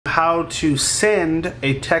how to send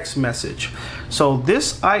a text message. So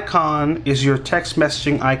this icon is your text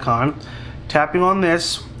messaging icon. Tapping on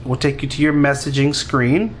this will take you to your messaging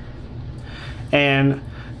screen, and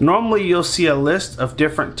normally you'll see a list of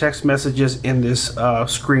different text messages in this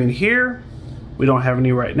screen here. We don't have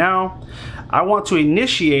any right now. I want to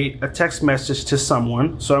initiate a text message to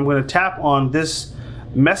someone, so I'm going to tap on this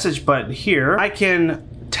message button here. I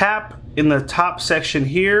can tap in the top section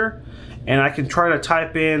here, and I can try to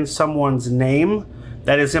type in someone's name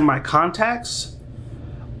that is in my contacts,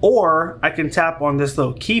 or I can tap on this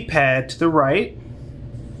little keypad to the right,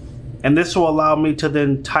 and this will allow me to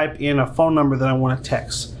then type in a phone number that I want to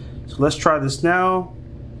text. So let's try this now.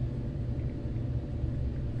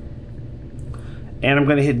 And I'm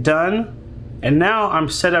going to hit done. And now I'm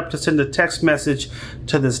set up to send a text message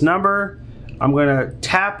to this number. I'm going to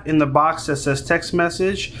tap in the box that says text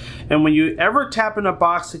message. And when you ever tap in a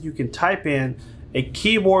box that you can type in, a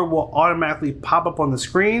keyboard will automatically pop up on the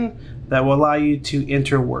screen that will allow you to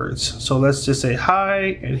enter words. So let's just say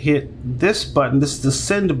hi and hit this button. This is the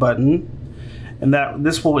send button, and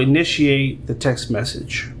this will initiate the text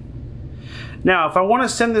message. Now, if I want to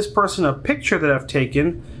send this person a picture that I've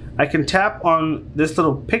taken, I can tap on this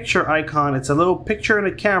little picture icon. It's a little picture in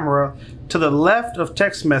a camera to the left of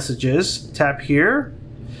text messages. Tap here,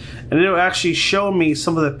 and it'll actually show me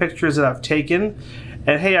some of the pictures that I've taken.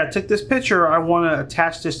 And hey, I took this picture, I want to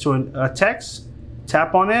attach this to a text.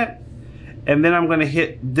 Tap on it, and then I'm going to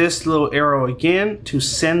hit this little arrow again to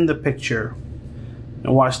send the picture.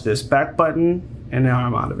 And watch this, back button, and now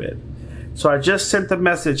I'm out of it. So I just sent the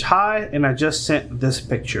message hi, and I just sent this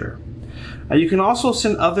picture. Now you can also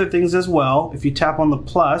send other things as well. If you tap on the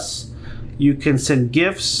plus, you can send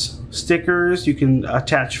GIFs, stickers, you can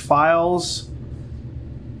attach files,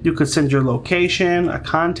 you could send your location, a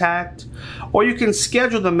contact, or you can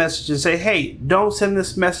schedule the message and say, hey, don't send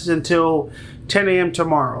this message until 10 a.m.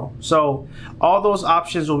 tomorrow. So all those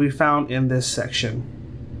options will be found in this section.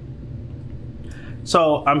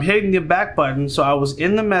 So I'm hitting the back button. So I was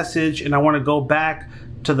in the message and I want to go back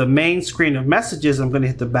to the main screen of messages. I'm going to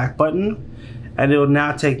hit the back button, and it will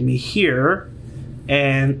now take me here.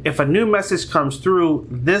 And if a new message comes through,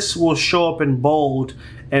 this will show up in bold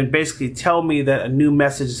and basically tell me that a new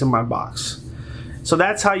message is in my box. So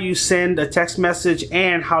that's how you send a text message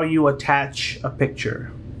and how you attach a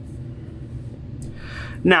picture.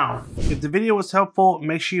 Now, if the video was helpful,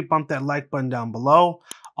 make sure you bump that like button down below.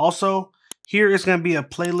 Also, here is going to be a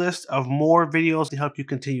playlist of more videos to help you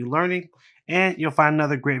continue learning, and you'll find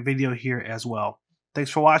another great video here as well.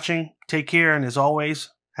 Thanks for watching, take care, and as always,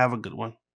 have a good one.